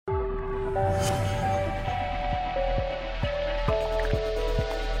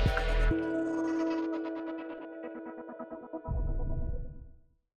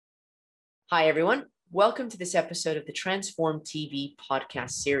Hi, everyone. Welcome to this episode of the Transform TV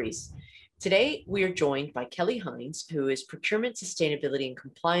podcast series. Today, we are joined by Kelly Hines, who is Procurement, Sustainability, and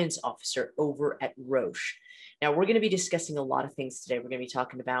Compliance Officer over at Roche. Now, we're going to be discussing a lot of things today. We're going to be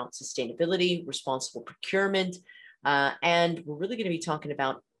talking about sustainability, responsible procurement, and we're really going to be talking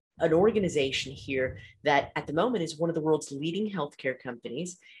about an organization here that at the moment is one of the world's leading healthcare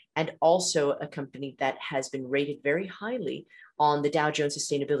companies and also a company that has been rated very highly on the Dow Jones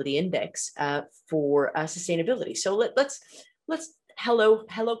Sustainability Index for sustainability. So let's hello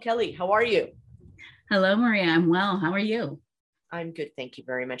Kelly, how are you? Hello, Maria. I'm well. How are you? I'm good, thank you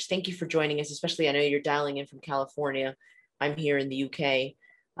very much. Thank you for joining us, especially I know you're dialing in from California. I'm here in the UK.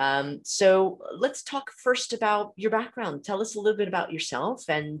 So let's talk first about your background. Tell us a little bit about yourself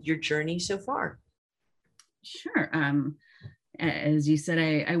and your journey so far. Sure. As you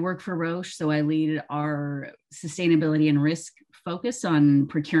said, I work for Roche, so I lead our sustainability and risk focus on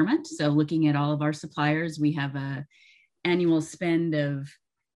procurement. So looking at all of our suppliers, we have an annual spend of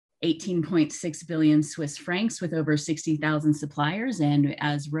 18.6 billion Swiss francs with over 60,000 suppliers. And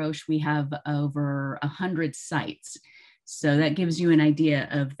as Roche, we have over 100 sites. So that gives you an idea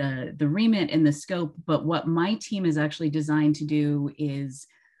of the remit and the scope. But what my team is actually designed to do is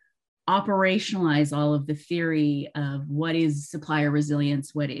operationalize all of the theory of what is supplier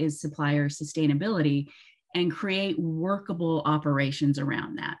resilience, what is supplier sustainability, and create workable operations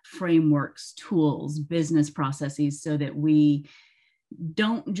around that, frameworks, tools, business processes, so that we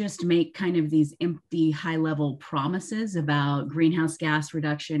don't just make kind of these empty high-level promises about greenhouse gas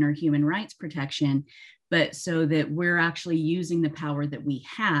reduction or human rights protection, but so that we're actually using the power that we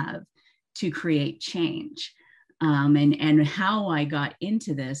have to create change. And how I got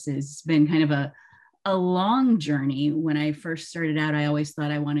into this has been kind of a long journey. When I first started out, I always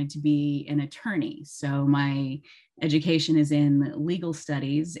thought I wanted to be an attorney. So my education is in legal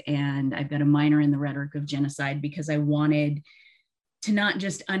studies, and I've got a minor in the rhetoric of genocide because I wanted to not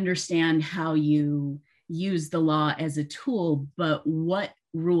just understand how you use the law as a tool, but what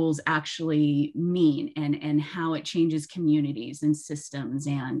rules actually mean and how it changes communities and systems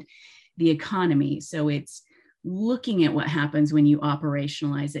and the economy. So it's looking at what happens when you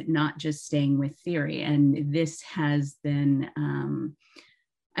operationalize it, not just staying with theory. And this has been,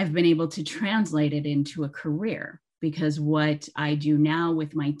 I've been able to translate it into a career, because what I do now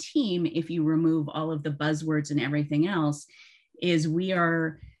with my team, if you remove all of the buzzwords and everything else, is we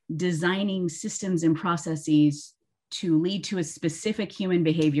are designing systems and processes to lead to a specific human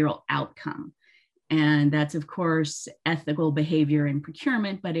behavioral outcome. And that's, of course, ethical behavior and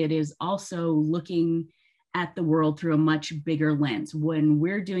procurement, but it is also looking at the world through a much bigger lens. When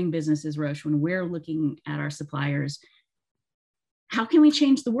we're doing business as Roche, when we're looking at our suppliers, how can we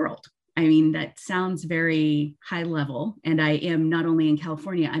change the world? I mean, that sounds very high level. And I am not only in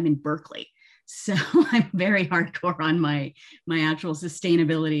California, I'm in Berkeley. So I'm very hardcore on my actual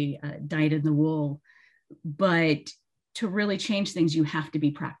sustainability dyed in the wool. But to really change things, you have to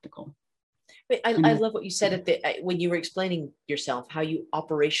be practical. I love what you said when you were explaining yourself, how you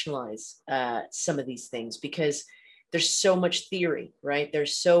operationalize some of these things, because there's so much theory, right?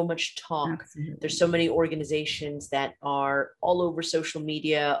 There's so much talk. Absolutely. There's so many organizations that are all over social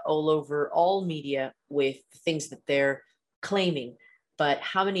media, all over all media with things that they're claiming, but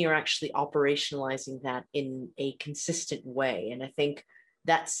how many are actually operationalizing that in a consistent way? And I think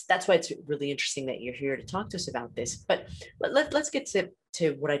that's why it's really interesting that you're here to talk to us about this. But let's get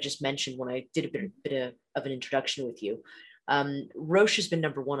to what I just mentioned when I did a bit of an introduction with you. Roche has been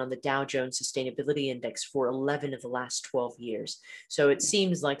number one on the Dow Jones Sustainability Index for 11 of the last 12 years. So it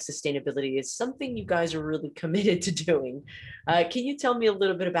seems like sustainability is something you guys are really committed to doing. Can you tell me a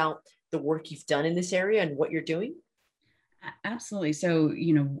little bit about the work you've done in this area and what you're doing? Absolutely. So,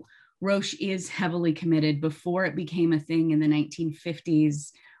 Roche is heavily committed. Before it became a thing in the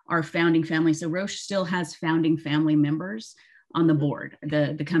 1950s, our founding family, so Roche still has founding family members on the board.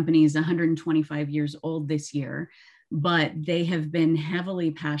 The company is 125 years old this year, but they have been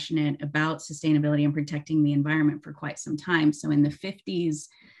heavily passionate about sustainability and protecting the environment for quite some time. So in the 50s,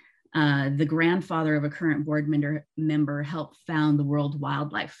 the grandfather of a current board member helped found the World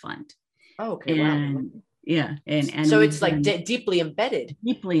Wildlife Fund. Oh, okay. Wow. Yeah. And so it's like deeply embedded,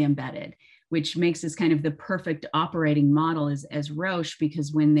 which makes this kind of the perfect operating model as Roche,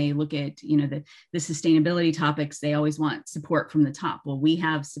 because when they look at, the sustainability topics, they always want support from the top. Well, we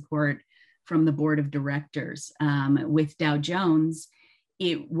have support from the board of directors. With Dow Jones,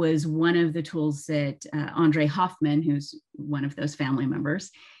 it was one of the tools that Andre Hoffman, who's one of those family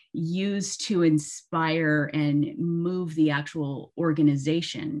members, used to inspire and move the actual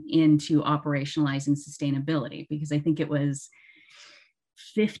organization into operationalizing sustainability, because I think it was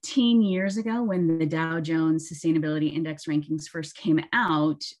 15 years ago, when the Dow Jones Sustainability Index rankings first came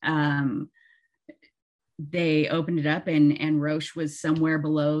out, they opened it up and Roche was somewhere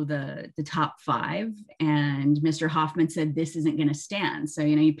below the top 5. And Mr. Hoffman said, this isn't going to stand. So,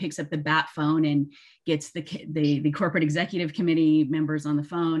 he picks up the bat phone and gets the corporate executive committee members on the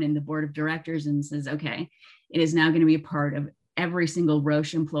phone and the board of directors and says, okay, it is now going to be a part of every single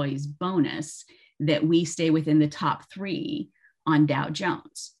Roche employee's bonus that we stay within the top 3 on Dow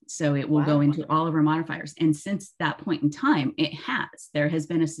Jones. So it will go into all of our modifiers. And since that point in time, there has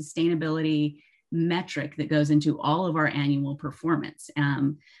been a sustainability metric that goes into all of our annual performance.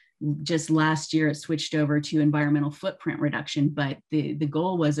 Just last year, it switched over to environmental footprint reduction, but the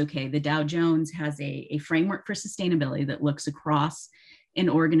goal was, okay, the Dow Jones has a framework for sustainability that looks across an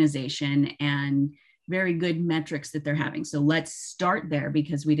organization and very good metrics that they're having. So let's start there,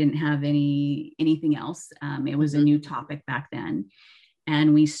 because we didn't have anything else. It was a new topic back then.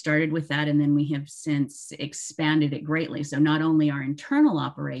 And we started with that, and then we have since expanded it greatly. So not only our internal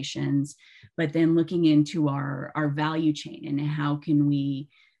operations, but then looking into our value chain and how can we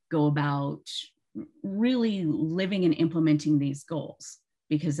go about really living and implementing these goals,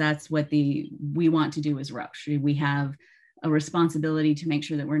 because that's what we want to do as Roche. We have a responsibility to make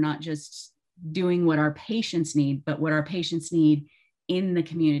sure that we're not just doing what our patients need, but what our patients need in the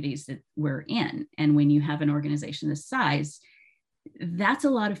communities that we're in. And when you have an organization this size, that's a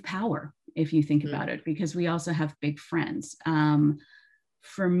lot of power if you think about it, because we also have big friends.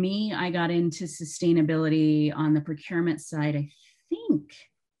 For me, I got into sustainability on the procurement side, I think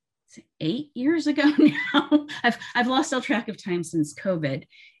it's 8 years ago now. I've lost all track of time since COVID.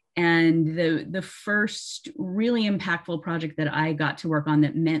 And the first really impactful project that I got to work on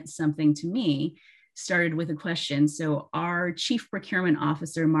that meant something to me started with a question. So our chief procurement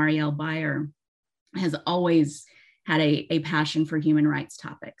officer, Marielle Bayer, has always had a passion for human rights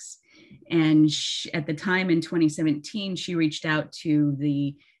topics. And at the time in 2017, she reached out to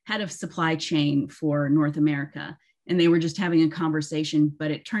the head of supply chain for North America, and they were just having a conversation.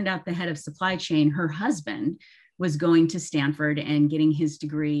 But it turned out the head of supply chain, her husband, was going to Stanford and getting his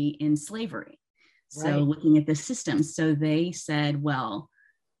degree in slavery. So looking at the systems. So they said, well,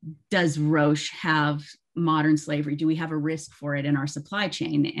 does Roche have modern slavery? Do we have a risk for it in our supply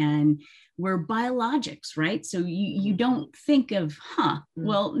chain? And we're biologics, right? So you don't think of,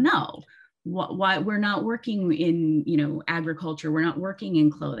 well, no, why we're not working in, agriculture, we're not working in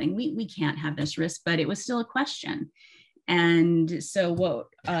clothing. We can't have this risk, but it was still a question. And so what?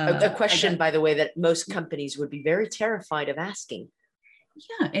 A question, by the way, that most companies would be very terrified of asking.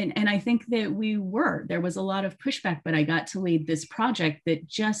 Yeah, and I think that there was a lot of pushback, but I got to lead this project that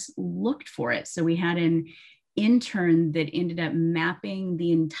just looked for it. So we had an intern that ended up mapping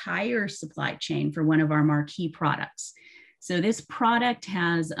the entire supply chain for one of our marquee products. So this product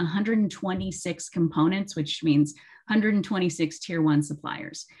has 126 components, which means 126 tier 1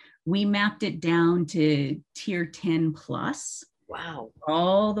 suppliers. We mapped it down to tier 10 plus. Wow.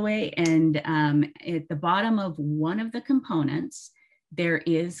 All the way. And at the bottom of one of the components, there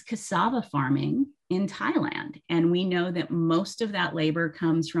is cassava farming in Thailand. And we know that most of that labor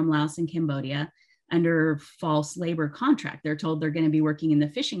comes from Laos and Cambodia under false labor contract. They're told they're going to be working in the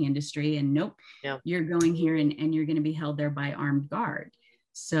fishing industry, and nope, you're going here and you're going to be held there by armed guard.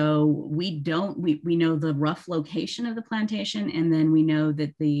 So we know the rough location of the plantation, and then we know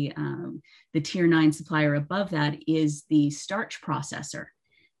that the tier 9 supplier above that is the starch processor.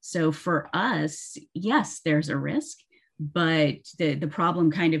 So for us, yes, there's a risk, but the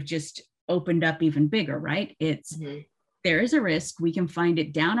problem kind of just opened up even bigger, right? It's there is a risk. We can find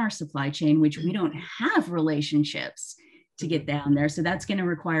it down our supply chain, which we don't have relationships to get down there. So that's going to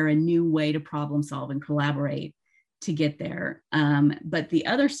require a new way to problem solve and collaborate to get there. But the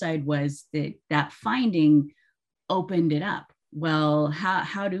other side was that finding opened it up. Well,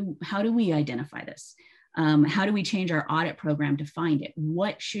 how do we identify this? How do we change our audit program to find it?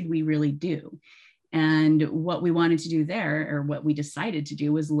 What should we really do? And what we wanted to do there, or what we decided to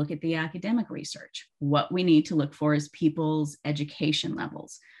do, was look at the academic research. What we need to look for is people's education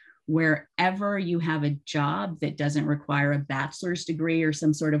levels. Wherever you have a job that doesn't require a bachelor's degree or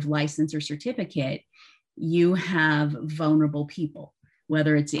some sort of license or certificate, you have vulnerable people,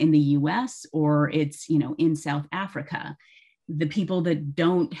 whether it's in the US or it's, in South Africa. The people that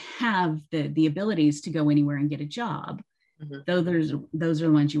don't have the abilities to go anywhere and get a job, those are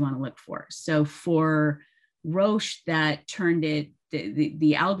the ones you want to look for. So for Roche, that turned it,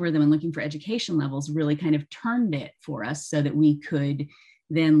 the algorithm and looking for education levels really kind of turned it for us so that we could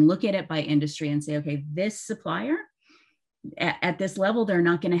then look at it by industry and say, okay, this supplier at this level, they're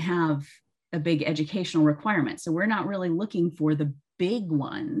not going to have a big educational requirement. So we're not really looking for the big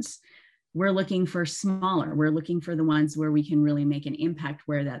ones. We're looking for smaller. We're looking for the ones where we can really make an impact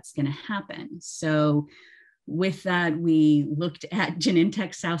where that's going to happen. So with that, we looked at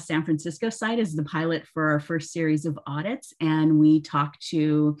Genentech South San Francisco site as the pilot for our first series of audits. And we talked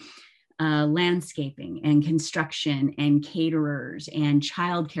to landscaping and construction and caterers and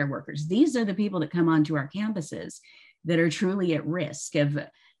childcare workers. These are the people that come onto our campuses that are truly at risk of,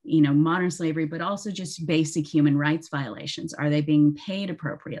 modern slavery, but also just basic human rights violations. Are they being paid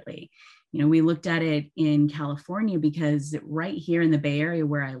appropriately? We looked at it in California because right here in the Bay Area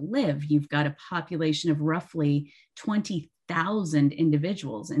where I live, you've got a population of roughly 20,000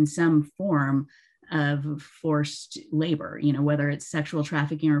 individuals in some form of forced labor, whether it's sexual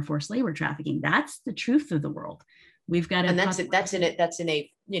trafficking or forced labor trafficking. That's the truth of the world. We've got, and that's in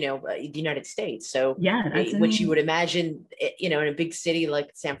a the United States. So yeah, which you would imagine, in a big city like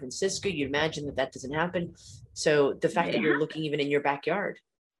San Francisco, you'd imagine that doesn't happen. So the fact that you're looking even in your backyard.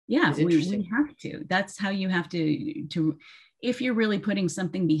 Yeah, we have to. That's how you have to, if you're really putting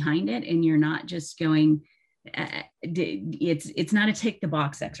something behind it and you're not just going, it's not a tick the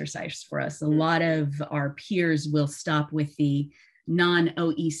box exercise for us. A lot of our peers will stop with the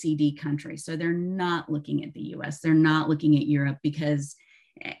non-OECD countries. So they're not looking at the US, they're not looking at Europe because,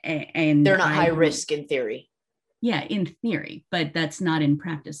 and they're not high risk in theory. Yeah, in theory, but that's not in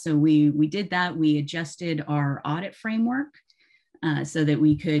practice. So we did that. We adjusted our audit framework so that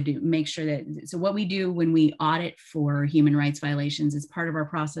we could make sure that, so what we do when we audit for human rights violations as part of our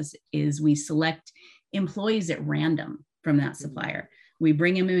process is we select employees at random from that supplier. We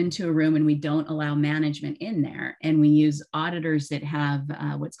bring them into a room and we don't allow management in there. And we use auditors that have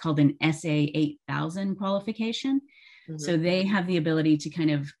what's called an SA 8000 qualification. So they have the ability to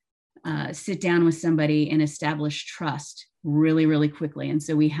kind of sit down with somebody and establish trust really, really quickly. And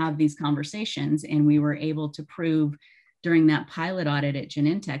so we have these conversations, and we were able to prove during that pilot audit at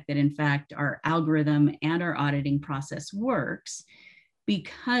Genentech that in fact our algorithm and our auditing process works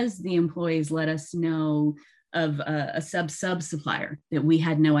because the employees let us know of a sub supplier that we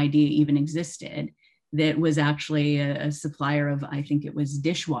had no idea even existed, that was actually a supplier of, I think it was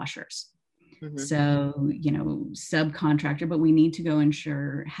dishwashers. So, subcontractor, but we need to go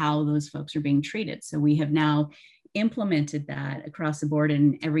ensure how those folks are being treated. So we have now implemented that across the board.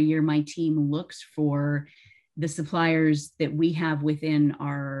 And every year my team looks for the suppliers that we have within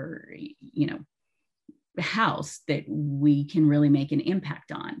our, house that we can really make an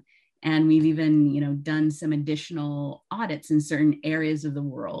impact on. And we've even, done some additional audits in certain areas of the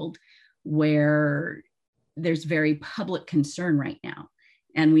world where there's very public concern right now.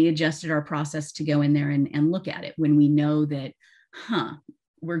 And we adjusted our process to go in there and look at it when we know that,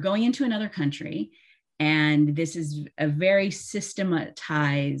 we're going into another country and this is a very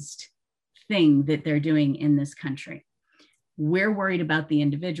systematized thing that they're doing in this country. We're worried about the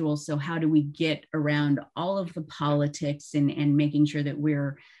individual. So how do we get around all of the politics and making sure that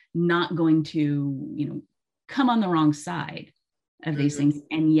we're not going to, come on the wrong side of these things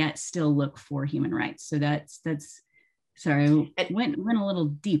and yet still look for human rights. So that's sorry, I went a little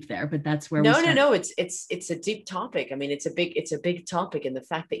deep there, but that's where no, it's a deep topic. I mean, it's a big topic. And the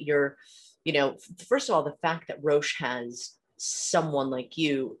fact that you're, first of all, the fact that Roche has someone like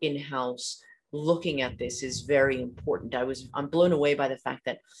you in-house looking at this is very important. I'm blown away by the fact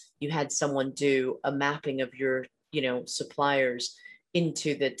that you had someone do a mapping of your, suppliers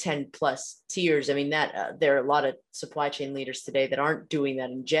into the 10 plus tiers. I mean, that there are a lot of supply chain leaders today that aren't doing that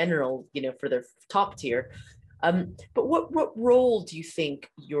in general, for their top tier. But what role do you think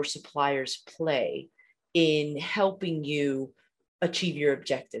your suppliers play in helping you achieve your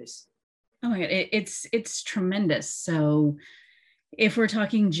objectives? Oh my God, it's tremendous. So if we're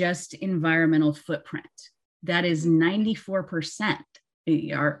talking just environmental footprint, that is 94%.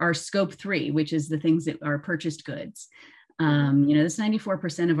 Our scope 3, which is the things that are purchased goods. That's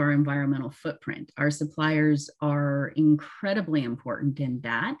 94% of our environmental footprint. Our suppliers are incredibly important in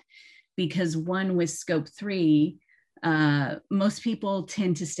that because one, with scope 3, most people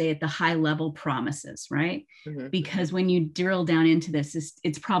tend to stay at the high level promises, right? Because when you drill down into this,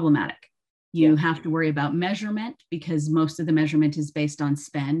 it's problematic. You have to worry about measurement because most of the measurement is based on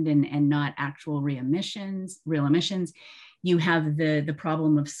spend and not actual real emissions. You have the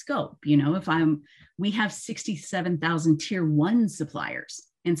problem of scope. We have 67,000 tier 1 suppliers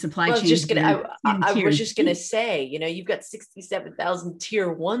and supply chain. I was just gonna say, you've got 67,000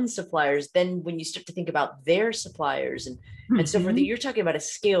 tier 1 suppliers. Then when you start to think about their suppliers and so forth, you're talking about a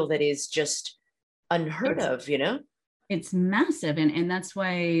scale that is just unheard of, It's massive. And that's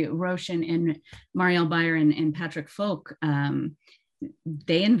why Roche and Marielle Beyer and Patrick Folk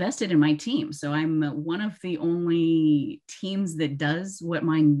they invested in my team. So I'm one of the only teams that does what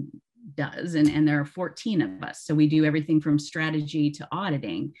mine does. And there are 14 of us. So we do everything from strategy to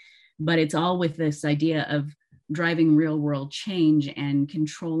auditing, but it's all with this idea of driving real world change and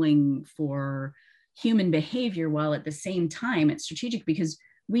controlling for human behavior, while at the same time it's strategic because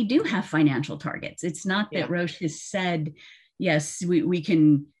we do have financial targets. It's not that Roche has said, yes, we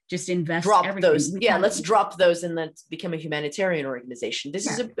can just invest drop everything. Those. Let's drop those and let's become a humanitarian organization. This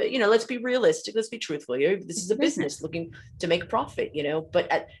is let's be realistic. Let's be truthful here. This is a business looking to make profit,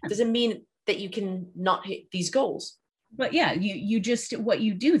 but doesn't mean that you can not hit these goals. But you just, what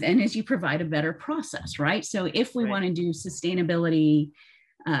you do then is you provide a better process, right? So if we want to do sustainability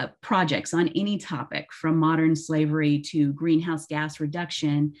projects on any topic, from modern slavery to greenhouse gas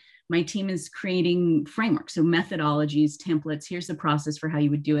reduction, my team is creating frameworks, so methodologies, templates. Here's the process for how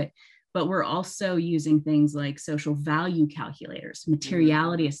you would do it. But we're also using things like social value calculators,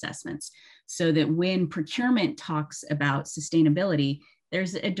 materiality assessments, so that when procurement talks about sustainability,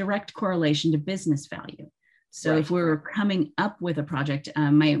 there's a direct correlation to business value. So if we're coming up with a project,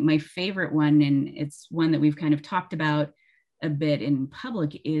 my favorite one, and it's one that we've kind of talked about a bit in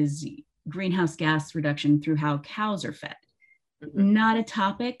public, is greenhouse gas reduction through how cows are fed. Not a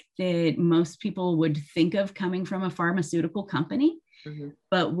topic that most people would think of coming from a pharmaceutical company.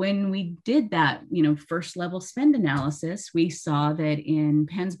 But when we did that, first level spend analysis, we saw that in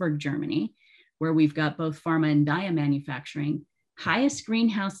Penzberg, Germany, where we've got both pharma and dia manufacturing, highest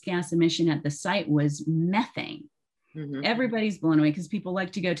greenhouse gas emission at the site was methane. Everybody's blown away because people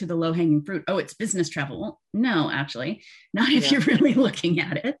like to go to the low hanging fruit. Oh, it's business travel. Well, no, actually, not if you're really looking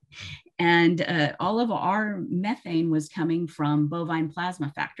at it. And all of our methane was coming from bovine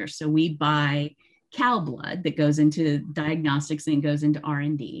plasma factors. So we buy cow blood that goes into diagnostics and goes into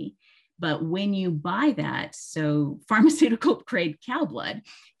R&D. But when you buy that, so pharmaceutical grade cow blood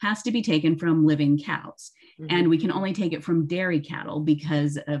has to be taken from living cows. And we can only take it from dairy cattle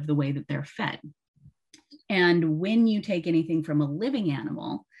because of the way that they're fed. And when you take anything from a living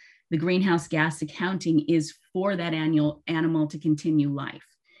animal, the greenhouse gas accounting is for that animal to continue life.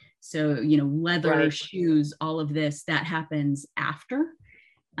 So, leather, shoes, all of this, that happens after.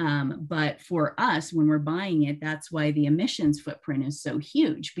 But for us, when we're buying it, that's why the emissions footprint is so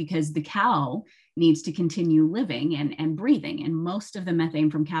huge, because the cow needs to continue living and breathing. And most of the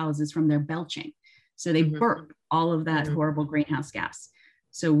methane from cows is from their belching. So they burp all of that horrible greenhouse gas.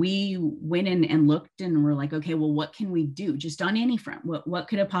 So we went in and looked and we're like, okay, well, what can we do just on any front? What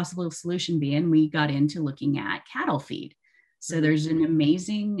could a possible solution be? And we got into looking at cattle feed. So there's an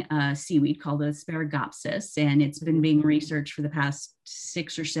amazing seaweed called Asparagopsis, and it's been being researched for the past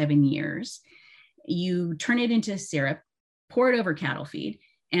 6 or 7 years. You turn it into syrup, pour it over cattle feed,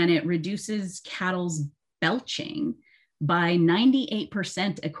 and it reduces cattle's belching by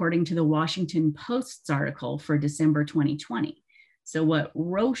 98%, according to the Washington Post's article for December 2020. So what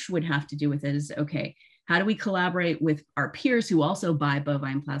Roche would have to do with it is, okay, how do we collaborate with our peers who also buy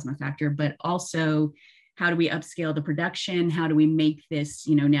bovine plasma factor, but also how do we upscale the production? How do we make this,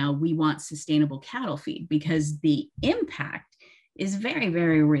 now we want sustainable cattle feed, because the impact is very,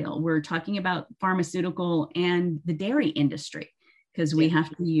 very real. We're talking about pharmaceutical and the dairy industry, because we have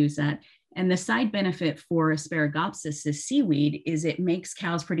to use that. And the side benefit for Asparagopsis, this seaweed, is it makes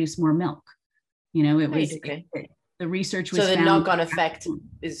cows produce more milk. The research was so the found knock-on effect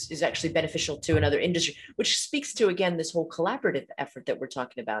is actually beneficial to another industry, which speaks to, again, this whole collaborative effort that we're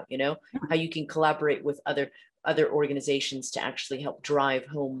talking about, how you can collaborate with other organizations to actually help drive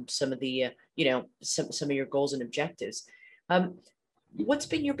home some of the, some of your goals and objectives. What's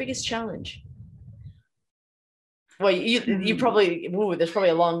been your biggest challenge? Well, you probably, there's probably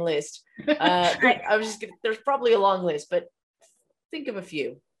a long list. There's probably a long list, but think of a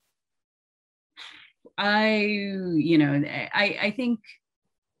few. I think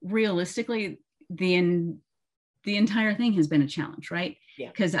realistically, the entire thing has been a challenge, right?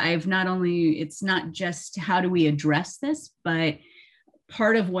 Because it's not just how do we address this, but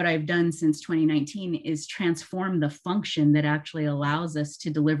part of what I've done since 2019 is transform the function that actually allows us to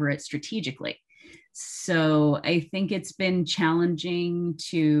deliver it strategically. So I think it's been challenging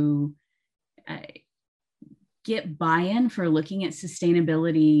to get buy-in for looking at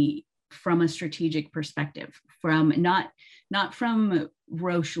sustainability from a strategic perspective, from not from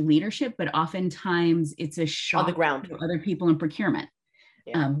Roche leadership, but oftentimes it's a shock on the ground to other people in procurement.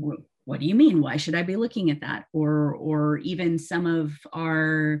 What do you mean? Why should I be looking at that? Or even some of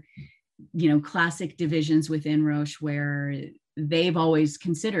our, classic divisions within Roche where they've always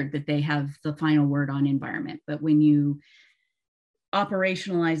considered that they have the final word on environment. But when you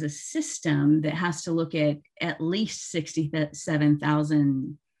operationalize a system that has to look at least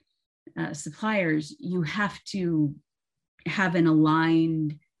 67,000 suppliers, you have to have an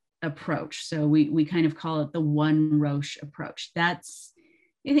aligned approach. So we kind of call it the one Roche approach. That's,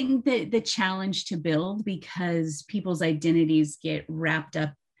 I think, the challenge to build, because people's identities get wrapped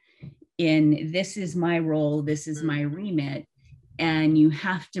up in, this is my role, this is my remit, and you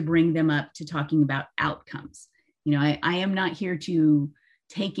have to bring them up to talking about outcomes. You know, I am not here to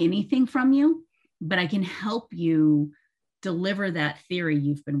take anything from you, but I can help you deliver that theory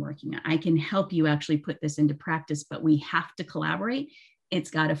you've been working on. I can help you actually put this into practice, but we have to collaborate. It's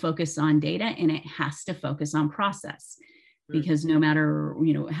got to focus on data, and it has to focus on process, because no matter,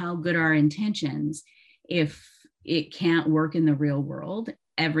 you know, how good our intentions, if it can't work in the real world,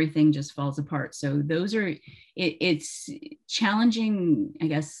 everything just falls apart. So those are, it's challenging, I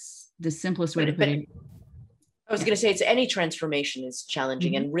guess, the simplest way to put it. I was going to say, it's any transformation is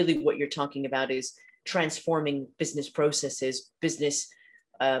challenging. And really what you're talking about is transforming business processes, business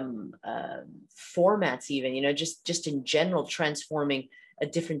formats, even, you know, just in general, transforming a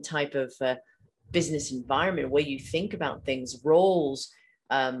different type of business environment, way you think about things, roles,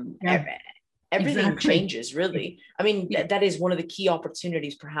 everything changes, really. I mean, that is one of the key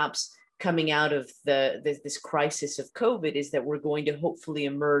opportunities, perhaps, coming out of this crisis of COVID, is that we're going to hopefully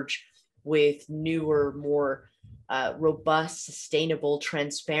emerge with newer, more robust, sustainable,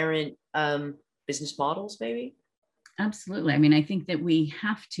 transparent business models, maybe. Absolutely. I mean, I think that we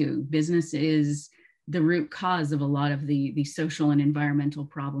have to. Business is the root cause of a lot of the social and environmental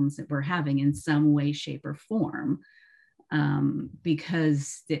problems that we're having in some way, shape, or form.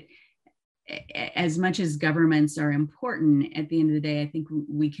 Because as much as governments are important, at the end of the day, I think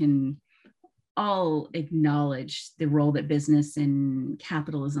we can all acknowledge the role that business and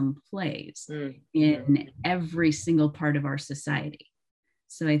capitalism plays in every single part of our society.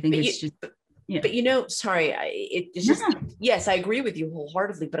 So I think but you know, sorry, it's just, yes, I agree with you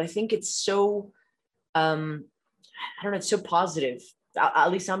wholeheartedly, but I think it's so, I don't know, it's so positive.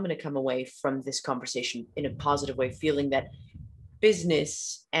 At least I'm going to come away from this conversation in a positive way, feeling that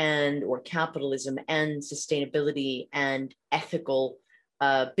business or capitalism and sustainability and ethical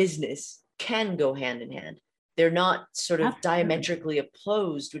business can go hand in hand. They're not sort of diametrically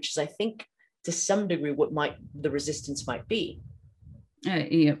opposed, which is, I think, to some degree what the resistance might be.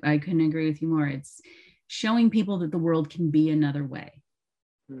 Yeah, I couldn't agree with you more. It's showing people that the world can be another way,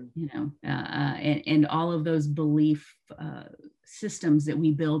 you know, and all of those belief systems that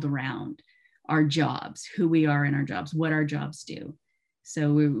we build around our jobs, who we are in our jobs, what our jobs do.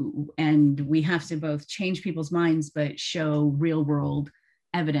 So we have to both change people's minds, but show real world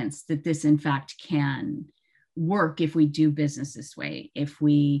evidence that this in fact can work if we do business this way, if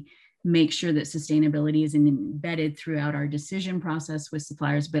we make sure that sustainability is embedded throughout our decision process with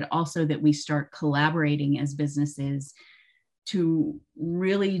suppliers, but also that we start collaborating as businesses to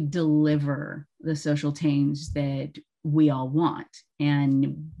really deliver the social change that we all want.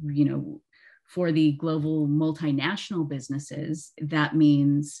 And, you know, for the global multinational businesses, that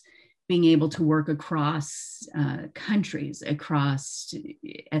means being able to work across countries, across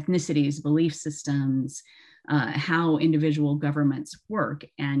ethnicities, belief systems, how individual governments work,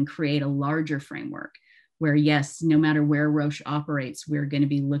 and create a larger framework where, yes, no matter where Roche operates, we're going to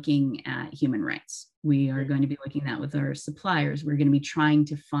be looking at human rights. We are going to be looking at with our suppliers. We're going to be trying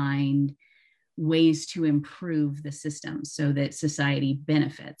to find ways to improve the system so that society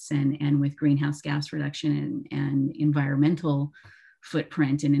benefits. And with greenhouse gas reduction and environmental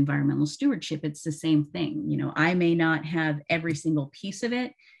footprint and environmental stewardship, it's the same thing. You know, I may not have every single piece of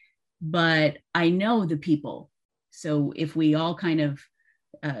it, but I know the people. So if we all kind of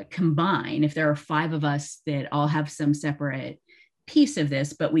combine, if there are 5 of us that all have some separate piece of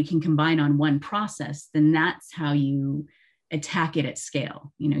this, but we can combine on one process, then that's how you attack it at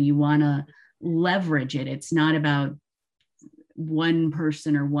scale. You know, you want to leverage it. It's not about one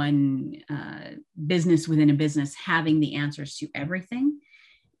person or one business within a business having the answers to everything.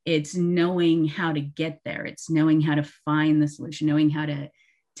 It's knowing how to get there. It's knowing how to find the solution, knowing how to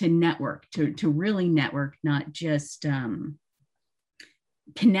network, to really network, not just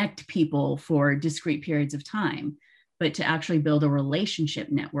connect people for discrete periods of time, but to actually build a relationship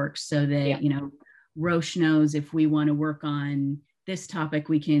network so that, you know, Roche knows if we want to work on this topic,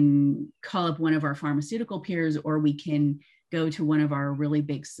 we can call up one of our pharmaceutical peers, or we can go to one of our really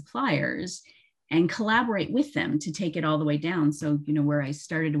big suppliers and collaborate with them to take it all the way down. So, you know, where I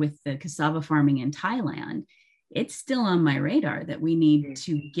started with the cassava farming in Thailand, it's still on my radar that we need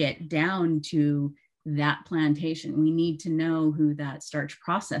to get down to that plantation. We need to know who that starch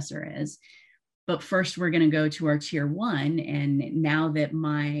processor is. But first, we're going to go to our tier one. And now that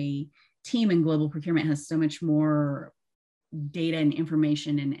my team in global procurement has so much more data and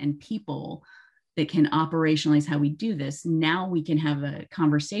information and people that can operationalize how we do this, now we can have a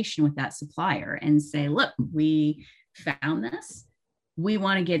conversation with that supplier and say, look, we found this. We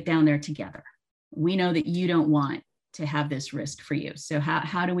want to get down there together. We know that you don't want to have this risk for you. So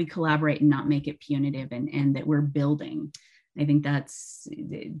how do we collaborate and not make it punitive, and that we're building? I think that's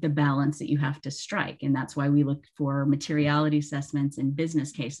the balance that you have to strike. And that's why we look for materiality assessments and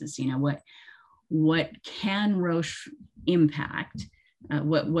business cases. You know, what can Roche impact?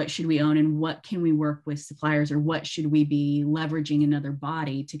 What should we own, and what can we work with suppliers, or what should we be leveraging another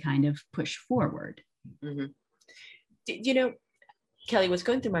body to kind of push forward? Mm-hmm. You know, Kelly, what's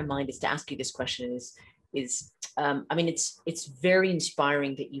going through my mind is to ask you this question I mean, it's very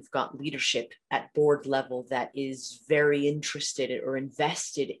inspiring that you've got leadership at board level that is very interested or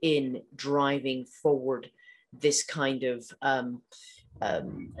invested in driving forward this kind of,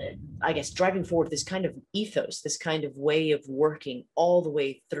 I guess, driving forward this kind of ethos, this kind of way of working all the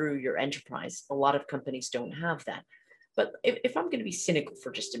way through your enterprise. A lot of companies don't have that. But if I'm going to be cynical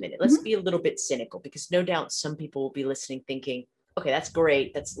for just a minute, let's be a little bit cynical, because no doubt some people will be listening thinking, okay, that's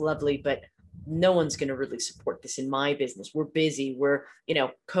great, that's lovely, but no one's going to really support this in my business. We're busy. We're,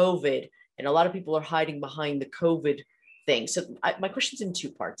 COVID, and a lot of people are hiding behind the COVID thing. So my question's in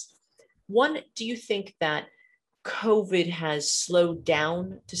two parts. One, do you think that COVID has slowed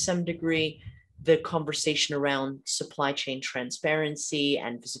down to some degree the conversation around supply chain transparency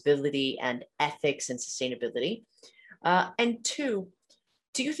and visibility and ethics and sustainability? And two,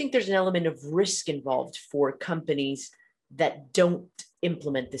 do you think there's an element of risk involved for companies that don't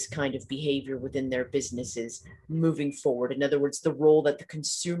implement this kind of behavior within their businesses moving forward? In other words, the role that the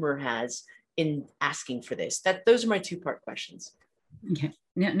consumer has in asking for this. Those are my two-part questions. Okay.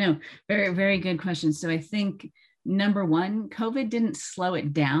 No, very, very good question. So I think number one, COVID didn't slow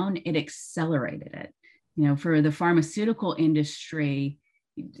it down, it accelerated it. For the pharmaceutical industry,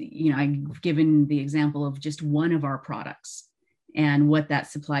 I've given the example of just one of our products and what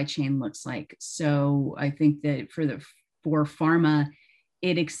that supply chain looks like. So I think that for pharma,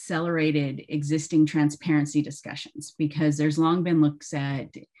 it accelerated existing transparency discussions, because there's long been looks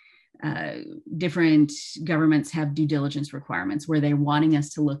at different governments have due diligence requirements where they're wanting us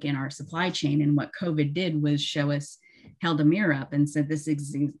to look in our supply chain. And what COVID did was held a mirror up and said, this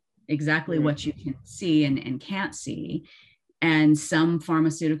is exactly what you can see and can't see. And some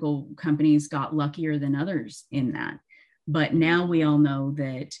pharmaceutical companies got luckier than others in that. But now we all know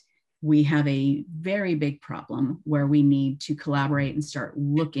that we have a very big problem where we need to collaborate and start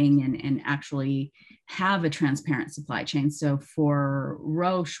looking and actually have a transparent supply chain. So for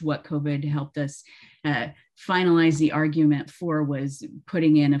Roche, what COVID helped us finalize the argument for was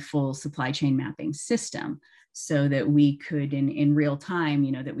putting in a full supply chain mapping system, so that we could in real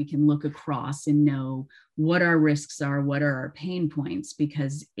time, that we can look across and know what our risks are, what are our pain points,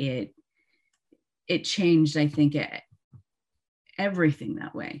 because it changed, I think, everything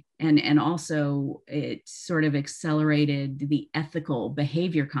that way. And also it sort of accelerated the ethical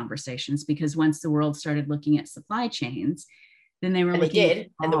behavior conversations, because once the world started looking at supply chains, then they were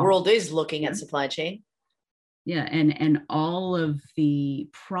and the world is looking at supply chain. Yeah. And all of the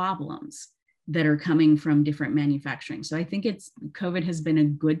problems that are coming from different manufacturing. So I think COVID has been a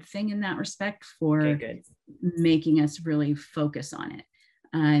good thing in that respect for making us really focus on it.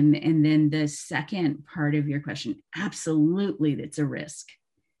 And then the second part of your question, absolutely, that's a risk.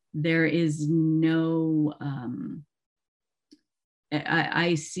 There is no,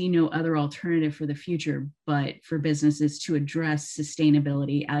 I see no other alternative for the future, but for businesses to address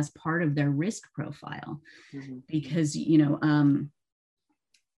sustainability as part of their risk profile. Mm-hmm. Because,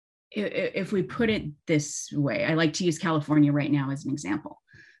 if we put it this way, I like to use California right now as an example.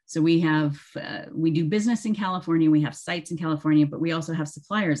 So we do business in California, we have sites in California, but we also have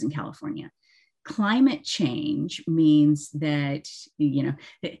suppliers in California. Climate change means that,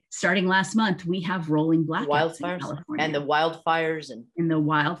 starting last month, we have rolling blackouts in California. And the wildfires.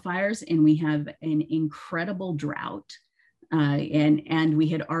 And we have an incredible drought. And we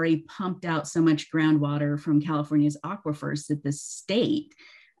had already pumped out so much groundwater from California's aquifers that the state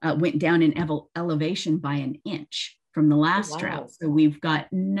went down in elevation by an inch from the last drought. So we've got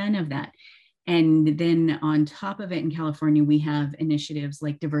none of that. And then on top of it, in California, we have initiatives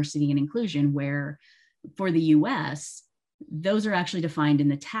like diversity and inclusion, where for the US, those are actually defined in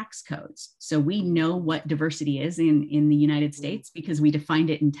the tax codes. So we know what diversity is in the United States because we defined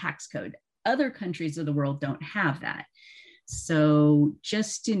it in tax code. Other countries of the world don't have that. So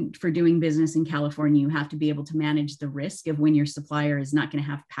for doing business in California, you have to be able to manage the risk of when your supplier is not going to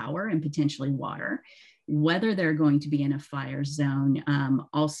have power and potentially water, whether they're going to be in a fire zone,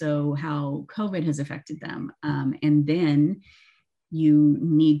 also how COVID has affected them. And then you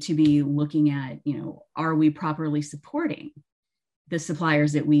need to be looking at, are we properly supporting the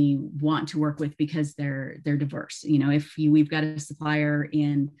suppliers that we want to work with because they're diverse? If we've got a supplier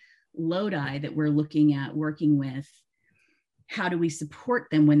in Lodi that we're looking at working with, how do we support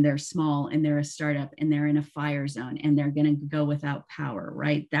them when they're small and they're a startup and they're in a fire zone and they're going to go without power,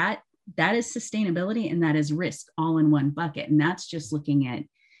 right? That is sustainability and that is risk all in one bucket. And that's just looking at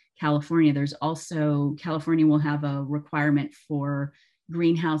California. There's also, California will have a requirement for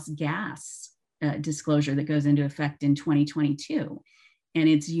greenhouse gas disclosure that goes into effect in 2022. And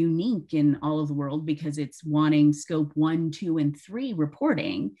it's unique in all of the world because it's wanting scope 1, 2, and 3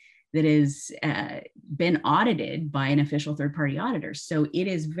 reporting that has been audited by an official third-party auditor. So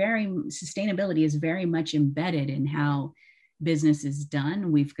sustainability is very much embedded in how business is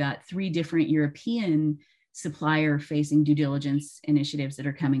done. We've got 3 different European supplier-facing due diligence initiatives that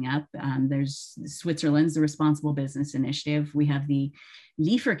are coming up. There's Switzerland's the Responsible Business Initiative. We have the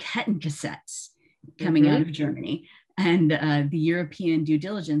Lieferkettengesetz coming out of Germany, and the European Due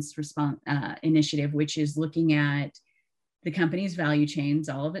Diligence Initiative, which is looking at the company's value chains,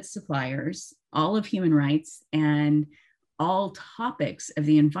 all of its suppliers, all of human rights, and all topics of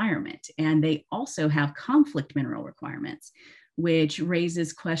the environment. And they also have conflict mineral requirements, which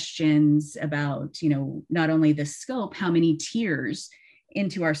raises questions about, not only the scope, how many tiers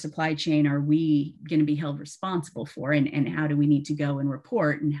into our supply chain are we going to be held responsible for, and how do we need to go and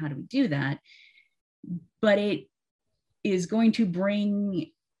report, and how do we do that? But it is going to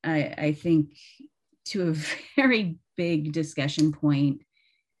bring, I think, to a very big discussion point,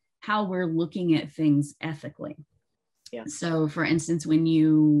 how we're looking at things ethically. Yeah. So for instance, when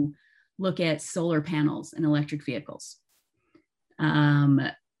you look at solar panels and electric vehicles,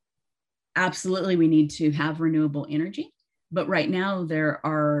 absolutely we need to have renewable energy. But right now there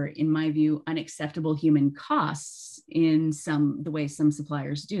are, in my view, unacceptable human costs in the way some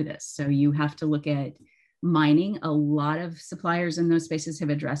suppliers do this. So you have to look at mining. A lot of suppliers in those spaces have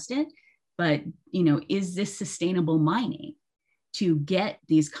addressed it. But, is this sustainable mining to get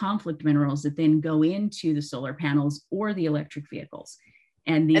these conflict minerals that then go into the solar panels or the electric vehicles?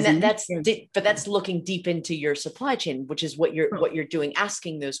 That's looking deep into your supply chain, which is what you're doing,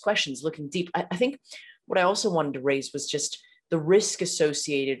 asking those questions, looking deep. I think what I also wanted to raise was just the risk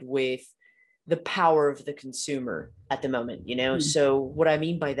associated with the power of the consumer at the moment, So what I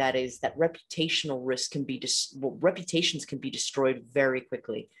mean by that is that reputational risk reputations can be destroyed very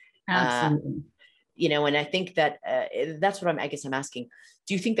quickly. Absolutely. And I think that that's what I'm asking.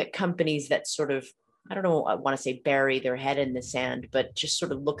 Do you think that companies that sort of, I don't know, I want to say bury their head in the sand, but just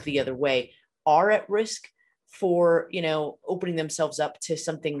sort of look the other way, are at risk for, opening themselves up to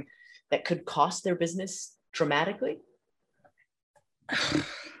something that could cost their business dramatically?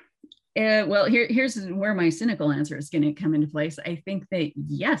 Well, here's where my cynical answer is going to come into place. I think that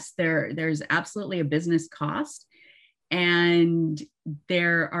yes, there's absolutely a business cost. And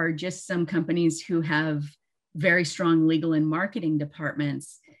there are just some companies who have very strong legal and marketing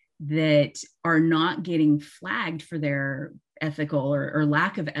departments that are not getting flagged for their ethical or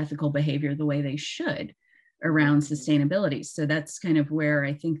lack of ethical behavior the way they should around sustainability. So that's kind of where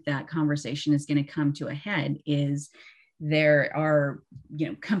I think that conversation is going to come to a head, is there are,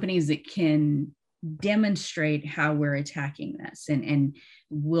 companies that can demonstrate how we're attacking this and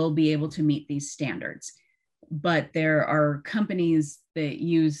will be able to meet these standards. But there are companies that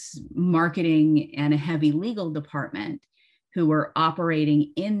use marketing and a heavy legal department who are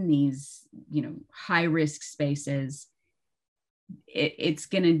operating in these, high risk spaces. It's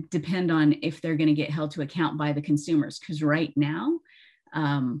going to depend on if they're going to get held to account by the consumers. Because right now,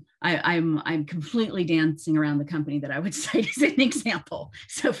 I'm completely dancing around the company that I would cite as an example.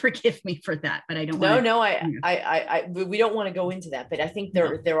 So forgive me for that, but I don't. We don't want to go into that. But I think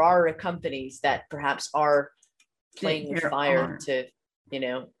there are companies that perhaps are playing with fire to,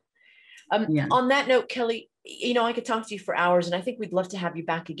 On that note, Kelly, I could talk to you for hours, and I think we'd love to have you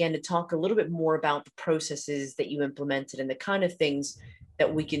back again to talk a little bit more about the processes that you implemented and the kind of things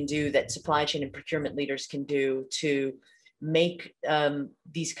that we can do, that supply chain and procurement leaders can do to make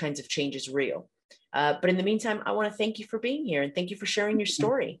these kinds of changes real. But in the meantime, I want to thank you for being here and thank you for sharing your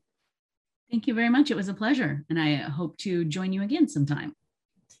story. Thank you very much. It was a pleasure. And I hope to join you again sometime.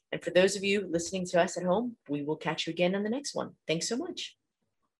 And for those of you listening to us at home, we will catch you again on the next one. Thanks so much.